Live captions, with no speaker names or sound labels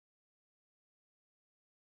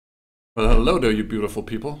Well, hello there, you beautiful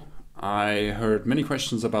people. I heard many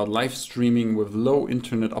questions about live streaming with low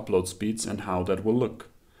internet upload speeds and how that will look.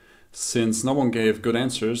 Since no one gave good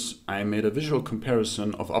answers, I made a visual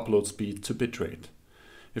comparison of upload speed to bitrate.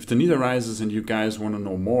 If the need arises and you guys want to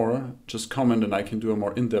know more, just comment and I can do a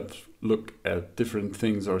more in-depth look at different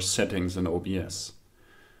things or settings in OBS.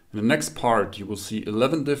 In the next part, you will see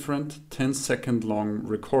 11 different 10-second long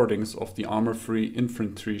recordings of the armor-free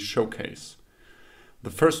infantry showcase. The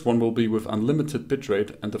first one will be with unlimited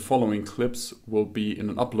bitrate, and the following clips will be in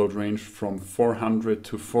an upload range from 400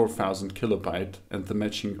 to 4000 kilobyte and the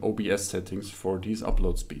matching OBS settings for these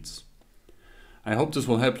upload speeds. I hope this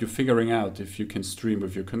will help you figuring out if you can stream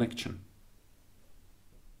with your connection.